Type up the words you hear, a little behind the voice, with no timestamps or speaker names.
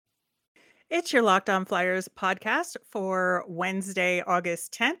It's your Locked On Flyers podcast for Wednesday,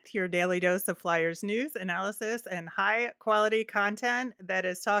 August 10th, your daily dose of Flyers news, analysis, and high quality content that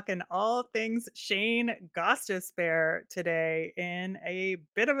is talking all things Shane Gostisbehere today in a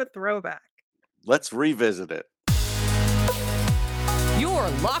bit of a throwback. Let's revisit it. Your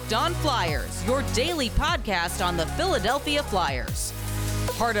Locked On Flyers, your daily podcast on the Philadelphia Flyers.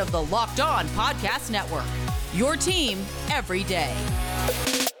 Part of the Locked On Podcast Network. Your team every day.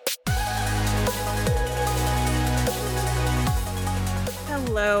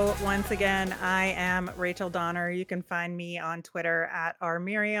 Hello, once again. I am Rachel Donner. You can find me on Twitter at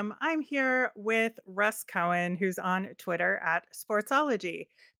rmiriam. I'm here with Russ Cohen, who's on Twitter at Sportsology.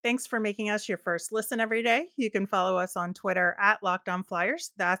 Thanks for making us your first listen every day. You can follow us on Twitter at Locked On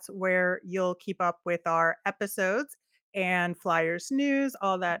Flyers. That's where you'll keep up with our episodes and Flyers news,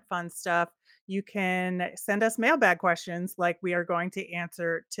 all that fun stuff. You can send us mailbag questions like we are going to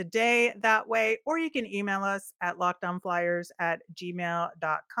answer today that way, or you can email us at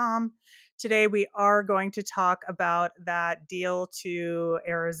lockedonflyers@gmail.com. Today, we are going to talk about that deal to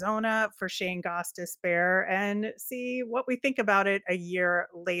Arizona for Shane Gostisbehere and see what we think about it a year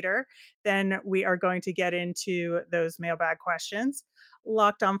later. Then we are going to get into those mailbag questions.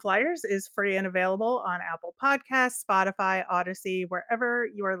 Locked On Flyers is free and available on Apple Podcasts, Spotify, Odyssey, wherever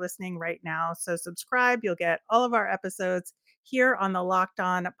you are listening right now. So subscribe. You'll get all of our episodes here on the Locked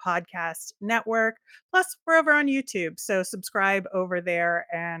On Podcast Network. Plus, we're over on YouTube. So subscribe over there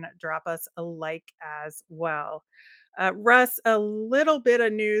and drop us a like as well. Russ, a little bit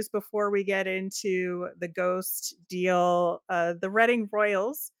of news before we get into the Ghost deal. The Reading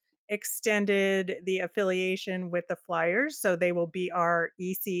Royals extended the affiliation with the Flyers, so they will be our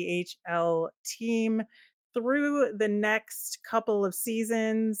ECHL team through the next couple of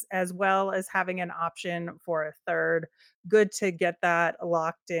seasons, as well as having an option for a third. Good to get that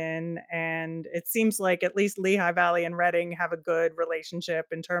locked in. And it seems like at least Lehigh Valley and Reading have a good relationship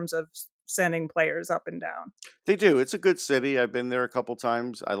in terms of sending players up and down. They do. It's a good city. I've been there a couple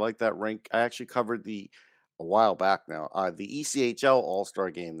times. I like that rink. I actually covered a while back now, the ECHL All-Star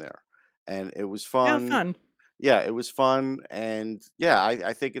game there, and it was Yeah, fun. fun. Yeah, it was fun, and yeah,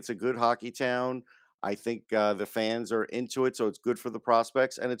 I think it's a good hockey town. I think the fans are into it, so it's good for the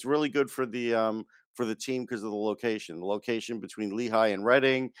prospects, and it's really good for the team because of the location. The location between Lehigh and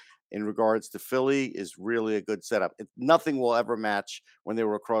Reading, in regards to Philly, is really a good setup. Nothing will ever match when they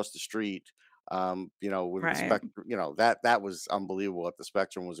were across the street. With the Right. spectrum, that was unbelievable. That the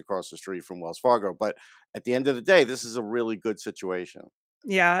Spectrum was across the street from Wells Fargo, but at the end of the day, this is a really good situation.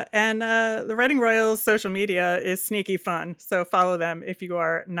 Yeah, and the Reading Royals social media is sneaky fun, so follow them if you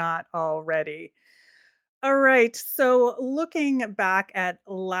are not already. All right, so looking back at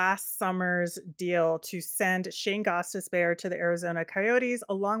last summer's deal to send Shane Gostisbehere to the Arizona Coyotes,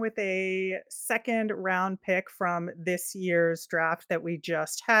 along with a second round pick from this year's draft that we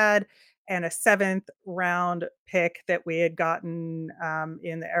just had, and a seventh round pick that we had gotten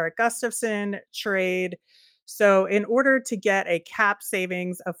in the Eric Gustafson trade. So, in order to get a cap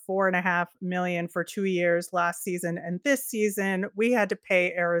savings of 4.5 million for 2 years last season and this season, we had to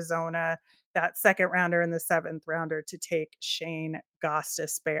pay Arizona that second rounder and the seventh rounder to take Shane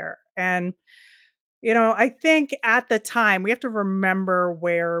Gostisbehere. And, I think at the time we have to remember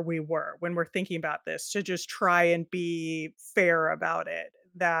where we were when we're thinking about this to just try and be fair about it.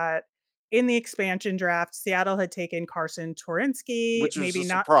 That in the expansion draft, Seattle had taken Carson Torinsky, Which was maybe a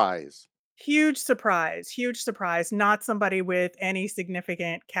not. surprise. Huge surprise, not somebody with any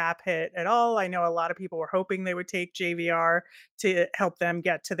significant cap hit at all. I know a lot of people were hoping they would take JVR to help them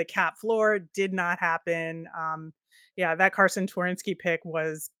get to the cap floor. Did not happen. Yeah, that Carson Twarynski pick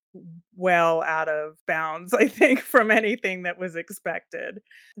was well out of bounds, I think, from anything that was expected.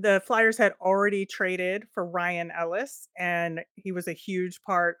 The Flyers had already traded for Ryan Ellis, and he was a huge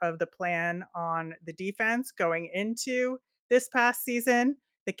part of the plan on the defense going into this past season.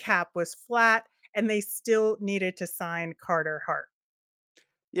 The cap was flat, and they still needed to sign Carter Hart.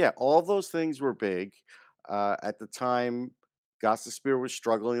 Yeah, all those things were big. At the time, Spear was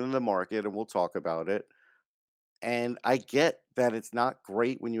struggling in the market, and we'll talk about it. And I get that it's not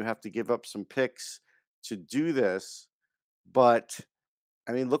great when you have to give up some picks to do this, but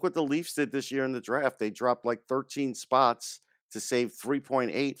I mean, look what the Leafs did this year in the draft. They dropped like 13 spots to save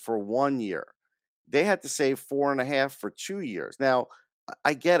 3.8 for 1 year. They had to save 4.5 for 2 years. Now,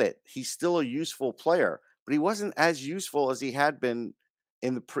 I get it. He's still a useful player, but he wasn't as useful as he had been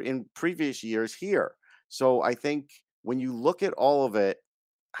in previous years here. So I think when you look at all of it,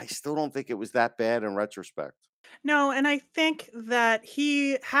 I still don't think it was that bad in retrospect. No, and I think that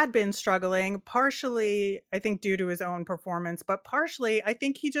he had been struggling, partially, I think, due to his own performance, but partially, I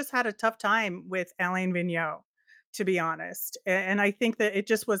think he just had a tough time with Alain Vigneault, to be honest. And I think that it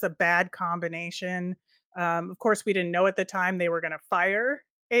just was a bad combination. Of course, we didn't know at the time they were going to fire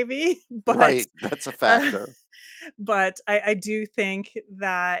AV, but Right, that's a uh, factor. but I do think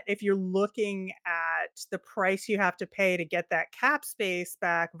that if you're looking at the price you have to pay to get that cap space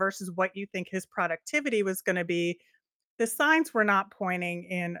back versus what you think his productivity was going to be, the signs were not pointing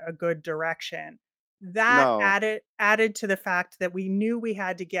in a good direction. That No, added to the fact that we knew we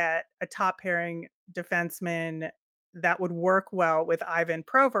had to get a top pairing defenseman that would work well with Ivan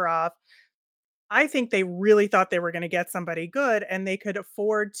Provorov. I think they really thought they were gonna get somebody good, and they could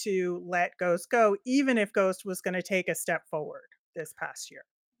afford to let Ghost go, even if Ghost was gonna take a step forward this past year.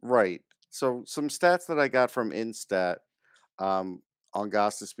 right. So some stats that I got from Instat um, on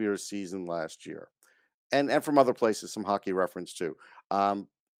Gostisbehere's season last year, and from other places, some hockey reference too. Um,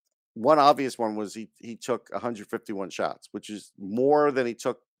 One obvious one was he took 151 shots, which is more than he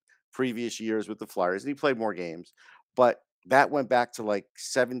took previous years with the Flyers, and he played more games. But that went back to like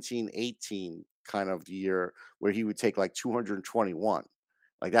 17, 18 kind of year where he would take like 221.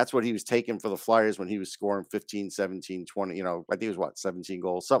 Like that's what he was taking for the Flyers when he was scoring 15, 17, 20. I think it was what, 17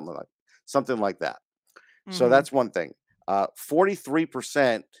 goals, something like that. So Mhm. that's one thing.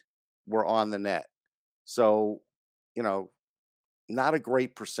 43% were on the net. So, you know, not a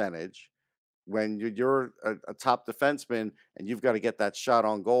great percentage when you're a top defenseman and you've got to get that shot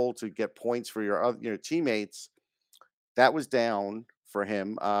on goal to get points for your teammates. That was down for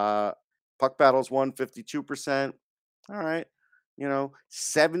him. Puck battles won 52%. All right,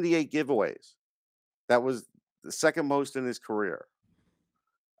 78 giveaways. That was the second most in his career.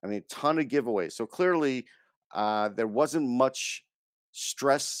 I mean, ton of giveaways. So clearly, there wasn't much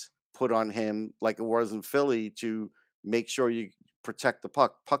stress put on him like it was in Philly to make sure you protect the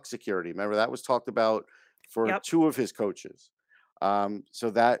puck security. Remember that was talked about for Yep. two of his coaches.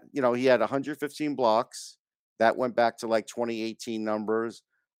 So that he had 115 blocks. That went back to like 2018 numbers.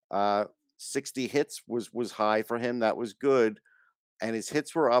 Uh, 60 hits was high for him. That was good, and his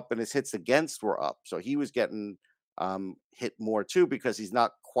hits were up and his hits against were up. So he was getting hit more too because he's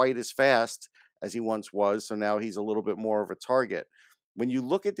not quite as fast as he once was. So now he's a little bit more of a target. When you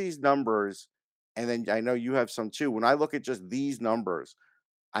look at these numbers, and then I know you have some too. When I look at just these numbers,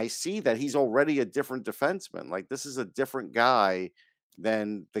 I see that he's already a different defenseman. Like this is a different guy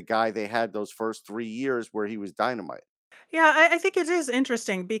than the guy they had those first 3 years where he was dynamite. Yeah, I think it is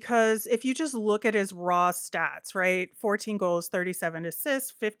interesting because if you just look at his raw stats, right? 14 goals, 37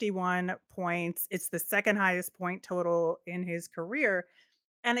 assists, 51 points. It's the second highest point total in his career.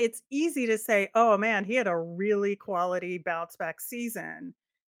 And it's easy to say, "Oh, man, he had a really quality bounce back season."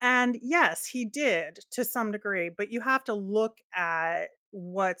 And yes, he did to some degree, but you have to look at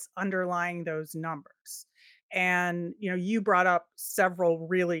what's underlying those numbers. And, you brought up several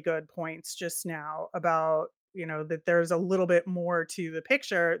really good points just now about, that there's a little bit more to the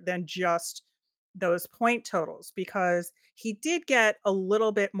picture than just those point totals because he did get a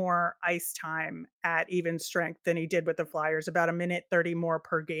little bit more ice time at even strength than he did with the Flyers, about a minute 30 more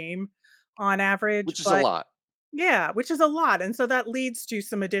per game on average, Which is a but lot. yeah, which is a lot, and so that leads to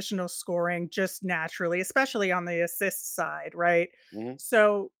some additional scoring just naturally, especially on the assist side, right? Mhm.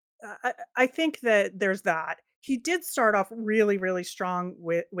 So, I think that there's that. He did start off really, really strong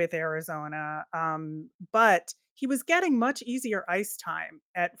with Arizona, but he was getting much easier ice time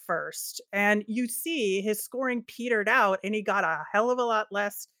at first, and you see his scoring petered out, and he got a hell of a lot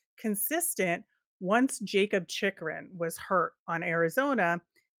less consistent once Jacob Chikrin was hurt on Arizona,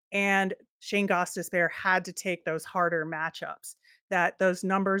 and Shane Gostisbehere had to take those harder matchups. That those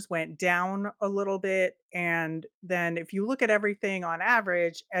numbers went down a little bit, and then if you look at everything on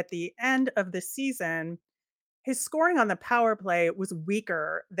average at the end of the season, his scoring on the power play was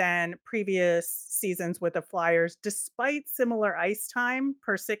weaker than previous seasons with the Flyers, despite similar ice time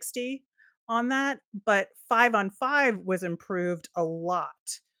per 60 on that, but 5 on 5 was improved a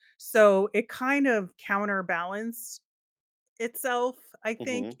lot. So it kind of counterbalanced itself, I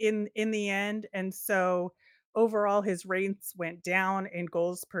think, Mhm. in the end, and so overall his rates went down in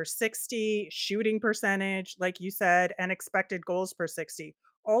goals per 60, shooting percentage, like you said, and expected goals per 60.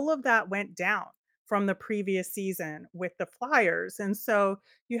 All of that went down from the previous season with the Flyers, and so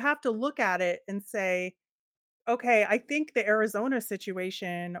you have to look at it and say, "Okay, I think the Arizona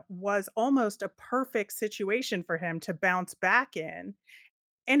situation was almost a perfect situation for him to bounce back in."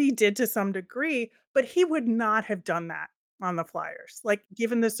 And he did to some degree, but he would not have done that on the Flyers, like,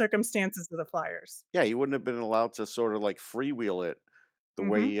 given the circumstances of the Flyers. Yeah, you wouldn't have been allowed to sort of like freewheel it the Mhm.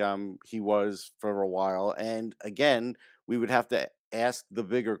 way he was for a while. And again, we would have to ask the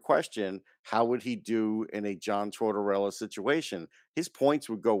bigger question: how would he do in a John Tortorella situation? His points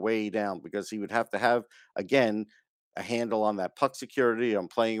would go way down because he would have to have, again, a handle on that puck security, on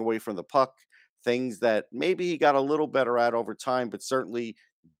playing away from the puck, things that maybe he got a little better at over time, but certainly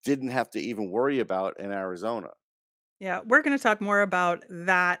didn't have to even worry about in Arizona. Yeah, we're gonna talk more about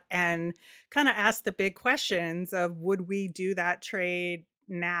that and kinda ask the big questions of would we do that trade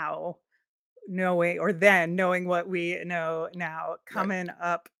now, knowing or then knowing what we know now, Right. coming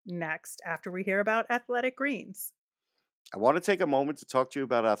up next after we hear about Athletic Greens. I want to take a moment to talk to you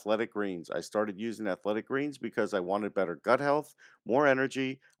about Athletic Greens. I started using Athletic Greens because I wanted better gut health, more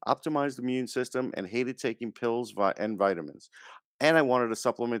energy, optimized immune system, and hated taking pills and vitamins. And I wanted a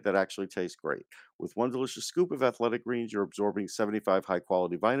supplement that actually tastes great. With one delicious scoop of Athletic Greens, you're absorbing 75 high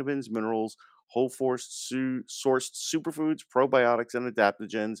quality vitamins, minerals, sourced superfoods, probiotics, and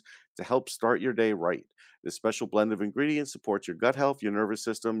adaptogens to help start your day right. This special blend of ingredients supports your gut health, your nervous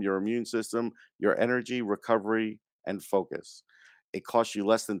system, your immune system, your energy, recovery, and focus. It costs you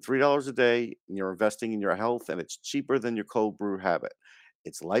less than $3 a day, and you're investing in your health, and it's cheaper than your cold brew habit.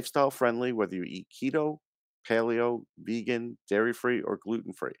 It's lifestyle friendly, whether you eat keto, paleo, vegan, dairy free, or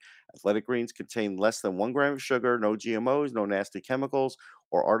gluten free. Athletic greens contain less than 1 gram of sugar, no GMOs, no nasty chemicals,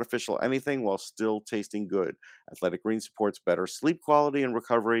 or artificial anything while still tasting good. Athletic Greens supports better sleep quality and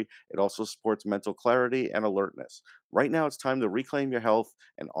recovery. It also supports mental clarity and alertness. Right now, it's time to reclaim your health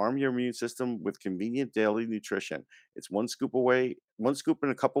and arm your immune system with convenient daily nutrition. It's one scoop in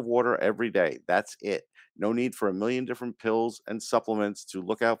a cup of water every day. That's it. No need for a million different pills and supplements to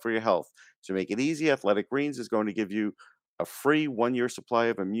look out for your health. To make it easy, Athletic Greens is going to give you a free 1 year supply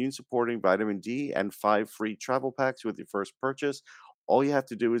of immune supporting vitamin D and 5 free travel packs with your first purchase. All you have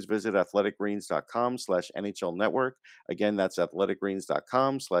to do is visit athleticgreens.com/NHL network. Again, that's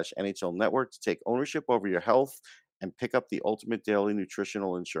athleticgreens.com/NHL network to take ownership over your health and pick up the ultimate daily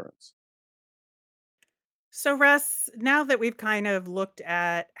nutritional insurance. So, Russ, now that we've kind of looked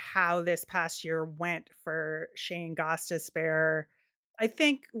at how this past year went for Shane Gostisbehere, I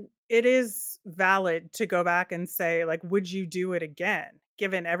think it is valid to go back and say, like, would you do it again,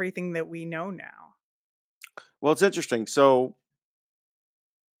 given everything that we know now? Well, it's interesting. So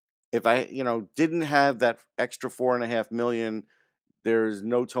if I, didn't have that extra 4.5 million, there's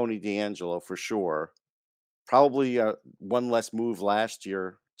no Tony D'Angelo for sure. Probably one less move last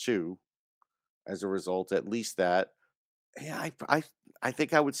year too, as a result. At least that. Yeah, I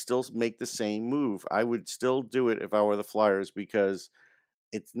think I would still make the same move. I would still do it if I were the Flyers because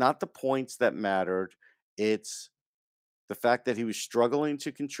it's not the points that mattered. It's the fact that he was struggling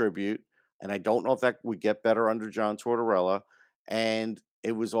to contribute, and I don't know if that would get better under John Tortorella. And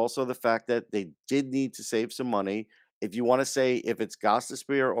it was also the fact that they did need to save some money. If you want to say if it's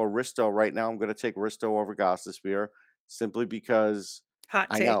Gostisbehere or Risto right now, I'm going to take Risto over Gostisbehere simply because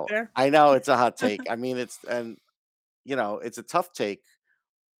Hot take there. I know it's a hot take. I mean, it's a tough take,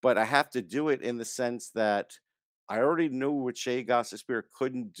 but I have to do it in the sense that I already knew what Shea Gostisbehere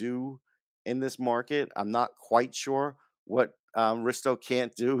couldn't do in this market. I'm not quite sure what Risto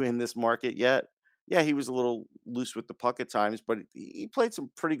can't do in this market yet. Yeah, he was a little loose with the puck at times, but he played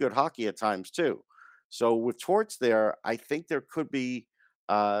some pretty good hockey at times too. So with Torts there, I think there could be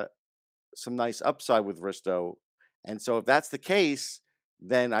uh, some nice upside with Risto. And so if that's the case,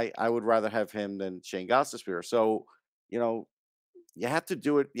 then I would rather have him than Shane Gostisbehere. So, you know, you have to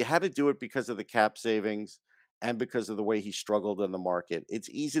do it. You had to do it because of the cap savings and because of the way he struggled in the market. It's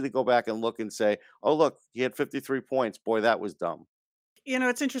easy to go back and look and say, "Oh, look, he had 53 points. Boy, that was dumb."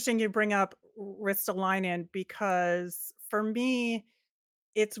 It's interesting you bring up Ristolainen because for me,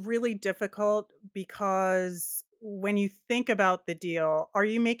 it's really difficult because when you think about the deal, are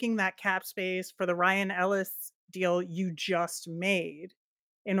you making that cap space for the Ryan Ellis deal you just made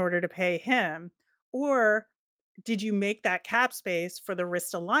in order to pay him? Or did you make that cap space for the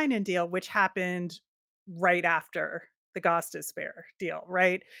Ristolainen deal, which happened right after the Gostisbehere deal,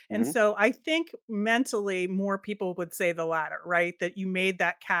 right? And Hmm. so I think mentally more people would say the latter, right? That you made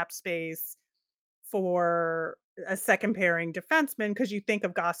that cap space for a second pairing defenseman because you think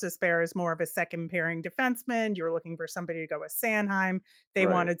of Gostisbehere as more of a second pairing defenseman. You're looking for somebody to go with Sanheim. They Right.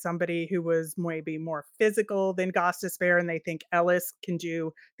 wanted somebody who was maybe more physical than Gostisbehere, and they think Ellis can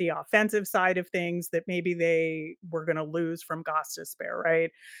do the offensive side of things that maybe they were going to lose from Gostisbehere,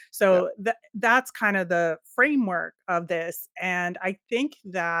 right? Yeah. So that's kind of the framework of this, and I think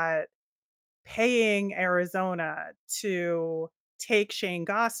that paying Arizona to take Shane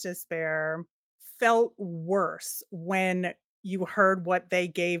Gostisbehere felt worse when you heard what they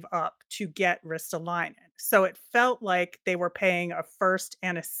gave up to get Ristolainen. So it felt like they were paying a first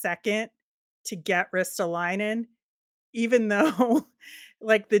and a second to get Ristolainen, even though,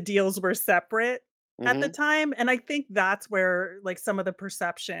 like, the deals were separate at the Mhm. time, and I think that's where, like, some of the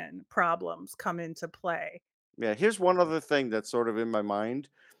perception problems come into play. Yeah, here's one other thing that's sort of in my mind.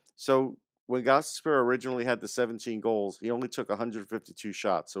 So when Gostisbehere originally had the 17 goals, he only took 152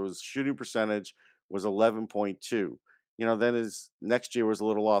 shots. So his shooting percentage was 11.2. Then his next year was a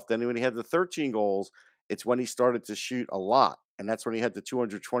little off. Then when he had the 13 goals, it's when he started to shoot a lot. And that's when he had the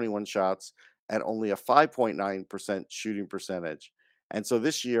 221 shots at only a 5.9% shooting percentage. And so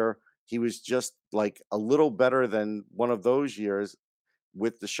this year, he was just like a little better than one of those years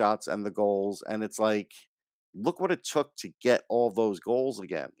with the shots and the goals, and it's like, look what it took to get all those goals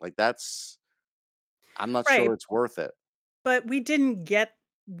again. Like, that's I'm not Right, sure it's worth it. but we didn't get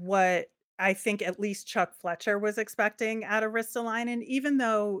what I think at least Chuck Fletcher was expecting out of Ristolainen, even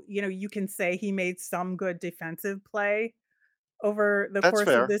though, you can say he made some good defensive play over the That's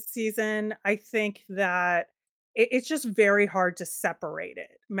course of fair. this season. I think that it's just very hard to separate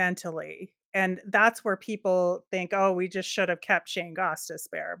it mentally. And that's where people think, oh, we just should have kept Shane Goss to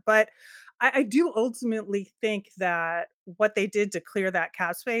spare. But I do ultimately think that what they did to clear that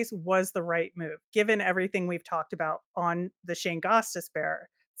cap space was the right move, given everything we've talked about on the Shane Goss to spare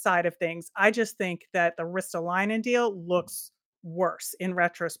side of things. I just think that the Ristolainen deal looks worse in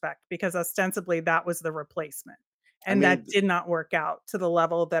retrospect because ostensibly that was the replacement. I And mean, that did not work out to the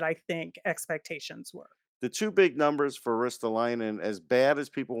level that I think expectations were. the 2 big numbers for Ristolainen, as bad as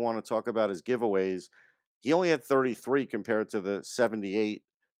people wanna talk about his giveaways, he only had 33 compared to the 78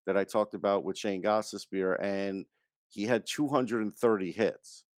 that I talked about with Shane Gostisbehere, and he had 230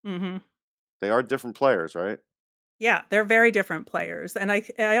 hits. Mhm. They are different players, right? Yeah, they're very different players, and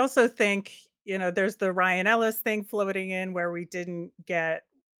I also think, there's the Ryan Ellis thing floating in where we didn't get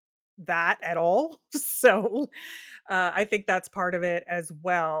that at all. So, I think that's part of it as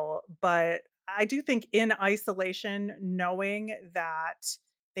well, but I do think in isolation, knowing that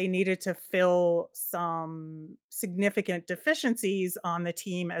they needed to fill some significant deficiencies on the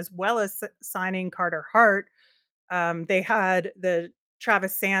team as well as signing Carter Hart. They had the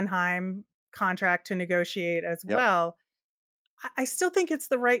Travis Sanheim contract to negotiate as Yep. well. I still think it's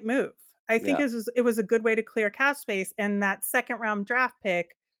the right move. I think Yeah. it was a good way to clear cap space, and that second round draft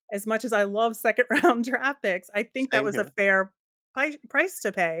pick, as much as I love second round draft picks, I think that Same was a here. fair price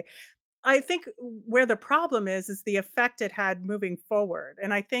to pay. I think where the problem is the effect it had moving forward,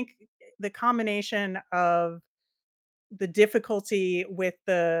 and I think the combination of the difficulty with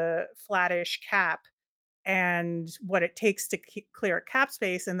the flattish cap and what it takes to clear cap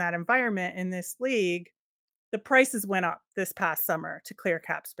space in that environment in this league, the prices went up this past summer to clear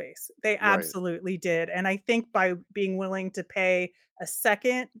cap space. They Right. absolutely did, and I think by being willing to pay a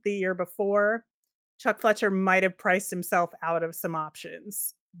second the year before, Chuck Fletcher might have priced himself out of some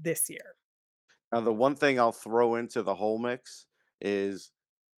options this year. Now, the one thing I'll throw into the whole mix is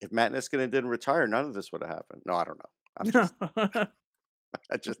if Matt Niskanen didn't retire, none of this would have happened. No, I don't know. I'm just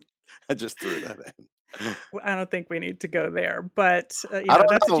I just I just threw that in. I don't think we need to go there, but, I don't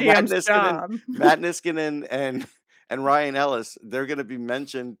that's a know. Matt GM's Niskanen job. Matt Niskanen and Ryan Ellis, they're gonna be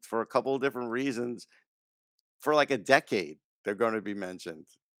mentioned for a couple of different reasons for like a decade. They're gonna be mentioned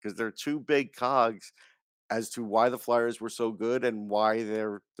because 'cause they're 2 big cogs as to why the Flyers were so good and why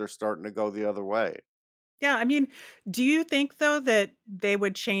they're starting to go the other way. Yeah, I mean, do you think though that they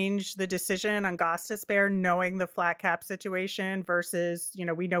would change the decision on Gostisbehere knowing the flat cap situation versus,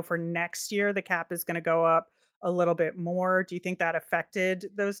 we know for next year the cap is gonna go up a little bit more. Do you think that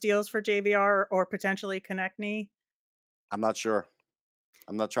affected those deals for JVR or potentially Konechny? I'm not sure.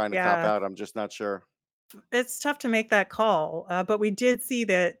 I'm not trying to cop Yeah, out. I'm just not sure. it's tough to make that call, but we did see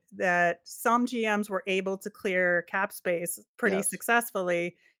that some GMs were able to clear cap space pretty Yes.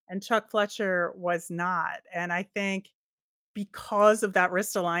 successfully, and Chuck Fletcher was not. And I think because of that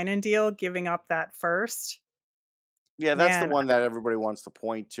Ristolainen deal, giving up that first, Yeah, that's the man, one that everybody wants to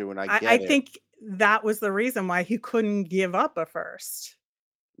point to, and I I get it. think that was the reason why he couldn't give up a first,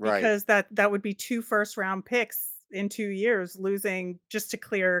 Right. because that would be 2 first round picks in 2 years losing just to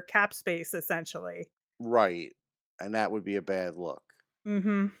clear cap space essentially. Right. And that would be a bad look.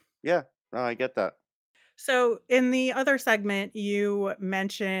 Mhm. Yeah. No, I get that. So in the other segment, you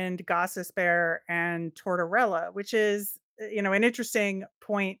mentioned Gossesbear and Tortorella, which is, an interesting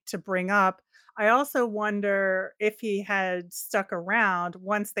point to bring up. I also wonder if he had stuck around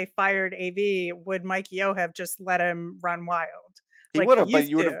once they fired AV, would Mike Yeo have just let him run wild He like would he have, but used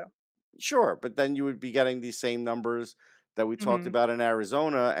you would have to? sure, but then you would be getting these same numbers that we talked Mhm. about in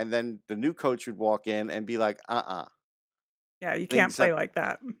Arizona, and then the new coach would walk in and be like, "Uh-uh." Yeah, you can't Things play have like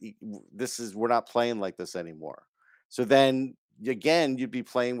that. this is we're not playing like this anymore. So then again, you'd be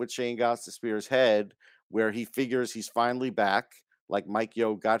playing with Shane Spear's head where he figures he's finally back, like Mike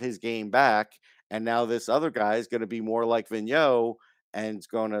Yo got his game back, and now this other guy is going to be more like Vigneault and is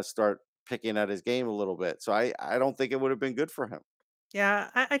going to start picking at his game a little bit. So I don't think it would have been good for him. Yeah,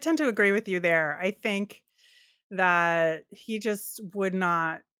 I tend to agree with you there. I think that he just would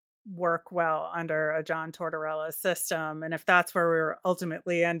not work well under a John Tortorella system. And if that's where we're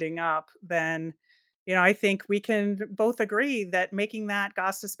ultimately ending up, then, I think we can both agree that making that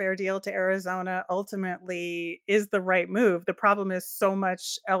Gostisbehere deal to Arizona ultimately is the right move. The problem is so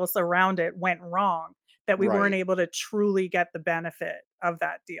much else around it went wrong that we weren't Right. able to truly get the benefit of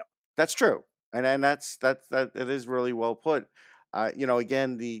that deal. That's true. And that it is really well put.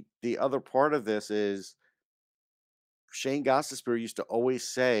 Again, the other part of this is Shane Gostisbehere used to always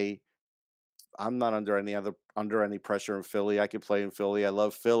say, "I'm not under any pressure in Philly. I could play in Philly. I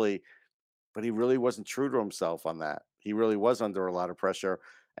love Philly." But he really wasn't true to himself on that. He really was under a lot of pressure,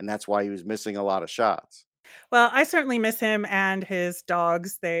 and that's why he was missing a lot of shots. Well, I certainly miss him and his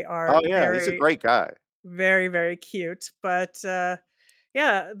dogs. They Oh are yeah, he's a very, great guy. very, very cute. But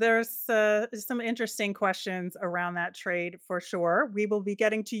yeah, there's some interesting questions around that trade for sure. We will be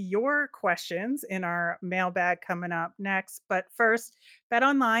getting to your questions in our mailbag coming up next. But first,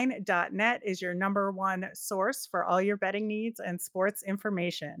 betonline.net is your number one source for all your betting needs and sports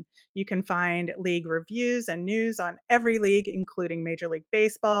information. You can find league reviews and news on every league, including Major League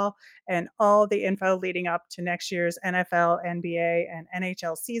Baseball, and all the info leading up to next year's NFL, NBA, and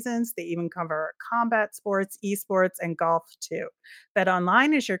NHL seasons. They even cover combat sports, esports, and golf too.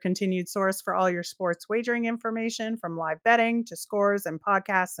 BetOnline is your continued source for all your sports wagering information, from live betting to scores and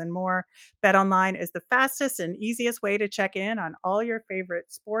podcasts and more. BetOnline is the fastest and easiest way to check in on all your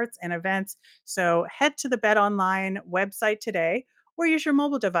favorite sports and events. So head to the BetOnline website today or use your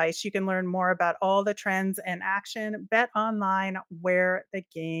mobile device. You can learn more about all the trends and action. BetOnline, where the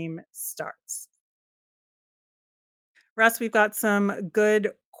game starts. Russ, we've got some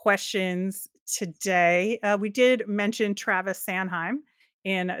good questions today. We did mention Travis Sanheim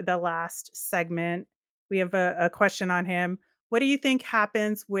in the last segment. We have a question on him. What do you think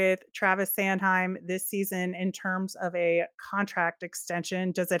happens with Travis Sanheim this season in terms of a contract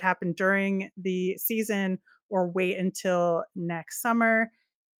extension? Does it happen during the season or wait until next summer?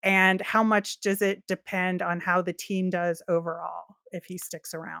 And how much does it depend on how the team does overall if he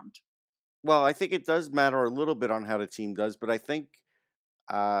sticks around? Well, I think it does matter a little bit on how the team does, but I think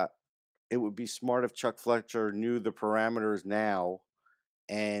uh, it would be smart if Chuck Fletcher knew the parameters now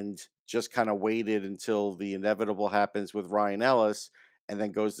and just kind of waited until the inevitable happens with Ryan Ellis, and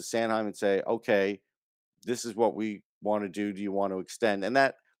then goes to Sanheim and say, "Okay, this is what we want to do. Do you want to extend?" And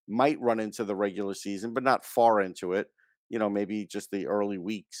that might run into the regular season, but not far into it. Maybe just the early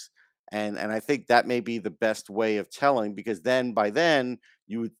weeks. And I think that may be the best way of telling, because then by then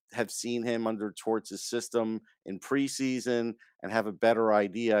you would have seen him under Torts' system in preseason and have a better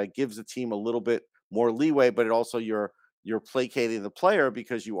idea. It gives the team a little bit more leeway, but it also you're placating the player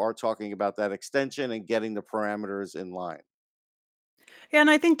because you are talking about that extension and getting the parameters in line. Yeah, and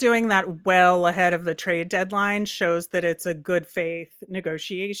I think doing that well ahead of the trade deadline shows that it's a good faith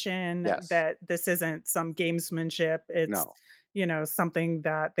negotiation, Yes. that this isn't some gamesmanship. It's, No. something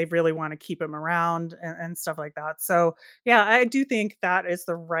that they really want to keep him around and stuff like that. So, yeah, I do think that is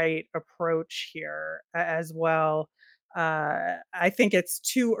the right approach here as well. I think it's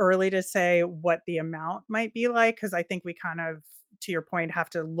too early to say what the amount might be like because I think we kind of, to your point, have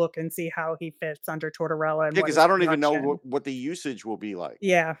to look and see how he fits under Tortorella and Yeah, what because his I don't even know production. what the usage will be like,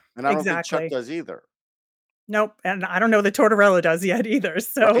 Yeah, and I don't think Chuck exactly. does either. Nope, and I don't know that Tortorella does yet either,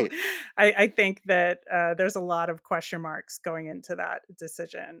 so Right. I think that, there's a lot of question marks going into that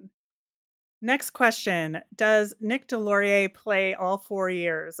decision. Next question, does Nick Deslauriers play all 4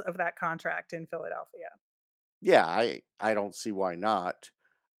 years of that contract in Philadelphia? Yeah, I don't see why not.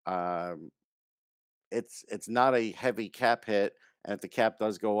 Um, it's not a heavy cap hit, and if the cap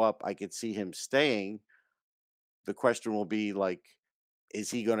does go up, I could see him staying. The question will be like, is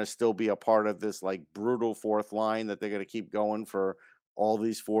he going to still be a part of this like brutal fourth line that they're going to keep going for all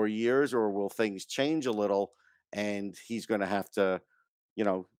these 4 years, or will things change a little and he's going to have to,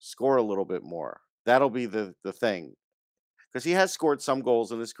 score a little bit more? That'll be the thing, because he has scored some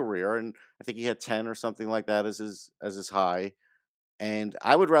goals in his career, and I think he had 10 or something like that as his high. And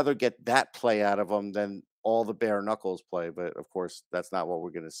I would rather get that play out of him than all the bare knuckles play. But of course, that's not what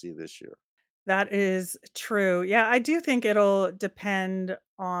we're going to see this year. That is true. Yeah, I do think it'll depend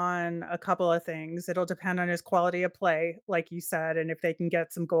on a couple of things. It'll depend on his quality of play, like you said, and if they can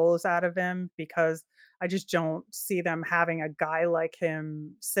get some goals out of him, because I just don't see them having a guy like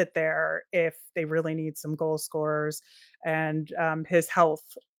him sit there if they really need some goal scorers and his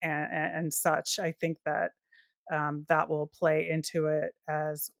health and such. I think that that will play into it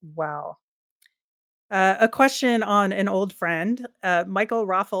as well. A question on an old friend. Michael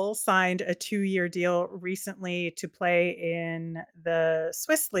Raffel signed a 2-year deal recently to play in the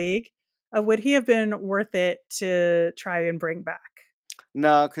Swiss league. Would he have been worth it to try and bring back?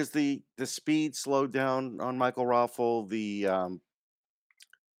 No, because the speed slowed down on Michael Raffle, the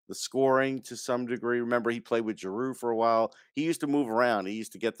scoring to some degree. Remember, he played with Giroud for a while. He used to move around. He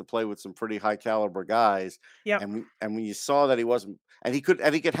used to get to play with some pretty high caliber guys, Yep. and when you saw that he wasn't, and he could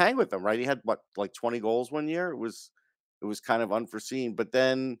hang with them, right? He had what, like 20 goals one year. It was kind of unforeseen. But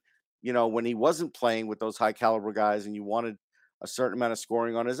then, when he wasn't playing with those high caliber guys, and you wanted a certain amount of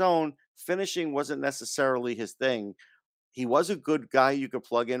scoring on his own, finishing wasn't necessarily his thing. He was a good guy you could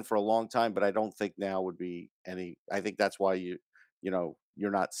plug in for a long time, but I don't think now would be any. I think that's why you're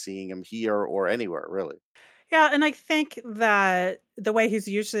not seeing him here or anywhere really. Yeah, and I think that the way his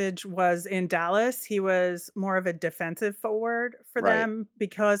usage was in Dallas, he was more of a defensive forward for Right. them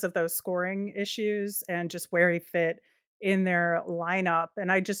because of those scoring issues and just where he fit in their lineup.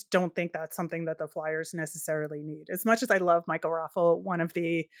 And I just don't think that's something that the Flyers necessarily need. As much as I love Michael Raffle, one of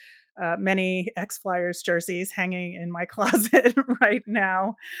the many ex Flyers jerseys hanging in my closet right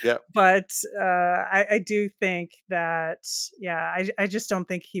now. Yeah. But I do think that, yeah, I just don't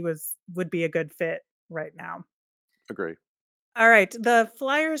think he would be a good fit right now. Agree. All right. The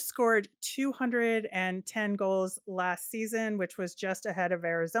Flyers scored 210 goals last season, which was just ahead of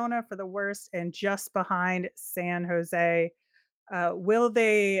Arizona for the worst and just behind San Jose. Will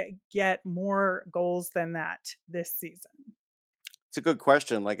they get more goals than that this season? It's a good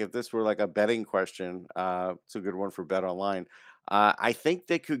question. Like if this were like a betting question, it's a good one for Bet Online. I think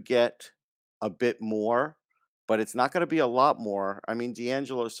they could get a bit more, but it's not going to be a lot more. I mean,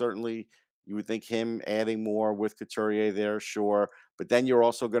 D'Angelo certainly, you would think him adding more with Couturier there, sure. But then you're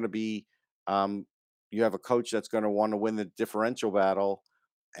also going to be, um, you have a coach that's going to want to win the differential battle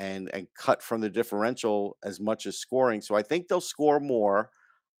and cut from the differential as much as scoring. So I think they'll score more.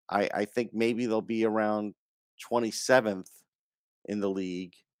 I think maybe they'll be around 27th in the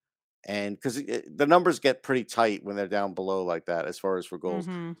league. And because the numbers get pretty tight when they're down below like that, as far as for goals.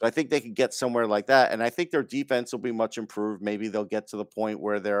 Hmm. But I think they could get somewhere like that. And I think their defense will be much improved. Maybe they'll get to the point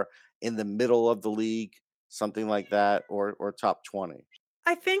where they're in the middle of the league, something like that, or top 20.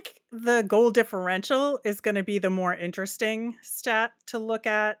 I think the goal differential is going to be the more interesting stat to look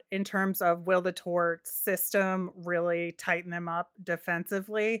at in terms of will the tort system really tighten them up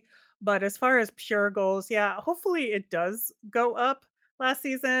defensively. But as far as pure goals, yeah, hopefully it does go up last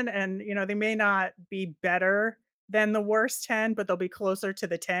season. And, they may not be better than the worst 10, but they'll be closer to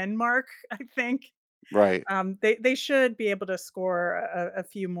the 10 mark, I think. Right. They should be able to score a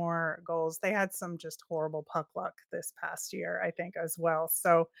few more goals. They had some just horrible puck luck this past year, I think, as well.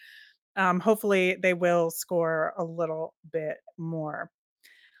 So hopefully they will score a little bit more.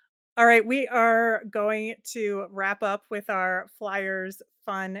 All right, we are going to wrap up with our Flyers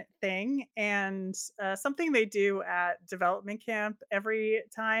fun thing. And something they do at development camp every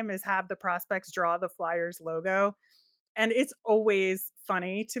time is have the prospects draw the Flyers logo. And it's always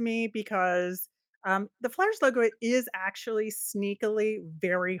funny to me because the Flyers logo is actually sneakily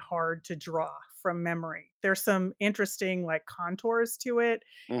very hard to draw from memory. There's some interesting like contours to it,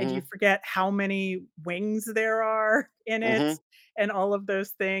 and you Mm-hmm. forget how many wings there are in it Mm-hmm. and all of those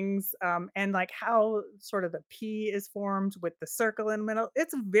things. And like how sort of the P is formed with the circle in the middle.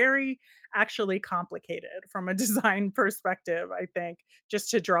 It's very actually complicated from a design perspective, I think, just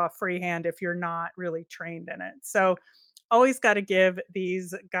to draw freehand if you're not really trained in it. So always got to give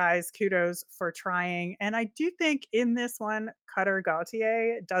these guys kudos for trying. And I do think in this one, Cutter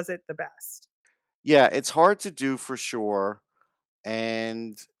Gautier does it the best. Yeah, it's hard to do for sure.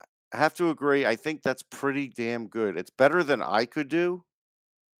 And I have to agree. I think that's pretty damn good. It's better than I could do.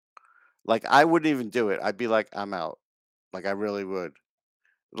 Like I wouldn't even do it. I'd be like, I'm out. Like I really would.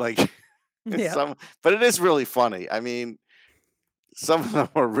 Like it's Yeah. but it is really funny. I mean, some of them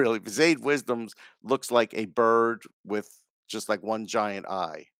are really Zayd Wisdom's looks like a bird with just like one giant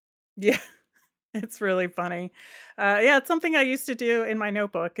eye. Yeah. It's really funny. Yeah, it's something I used to do in my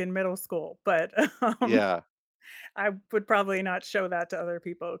notebook in middle school, but Yeah. I would probably not show that to other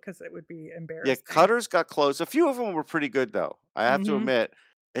people because it would be Yeah, embarrassing. Cutters got close. A few of them were pretty good though. I have to Hmm. admit.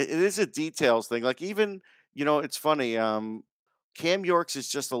 It is a details thing. Like even, it's funny. Cam Yorks is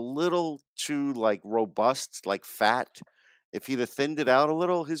just a little too, like, robust, like, fat. If he'd have thinned it out a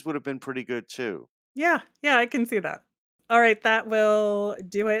little, his would have been pretty good too. Yeah, yeah, I can see that. All right, that will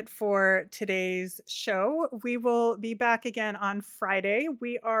do it for today's show. We will be back again on Friday.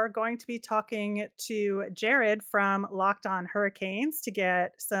 We are going to be talking to Jared from Locked On Hurricanes to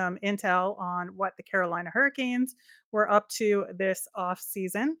get some intel on what the Carolina Hurricanes were up to this off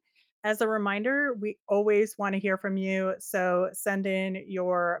season. As a reminder, we always want to hear from you. So send in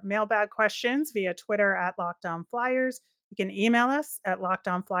your mailbag questions via Twitter at Locked On Flyers. You can email us at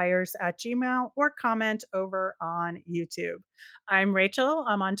lockedonflyers@gmail or comment over on YouTube. I'm Rachel.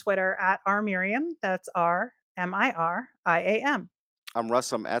 I'm on Twitter at rmiriam. That's RMIRIAM. I'm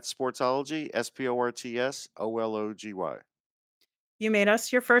Russ, I'm at Sportsology, SPORTSOLOGY. You made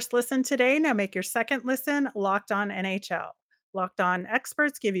us your first listen today. Now make your second listen Locked On NHL. Locked On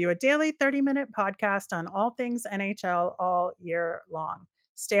experts give you a daily 30-minute podcast on all things NHL all year long.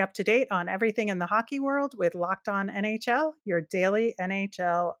 Stay up to date on everything in the hockey world with Locked On NHL, your daily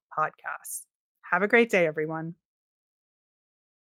NHL podcast. Have a great day, everyone.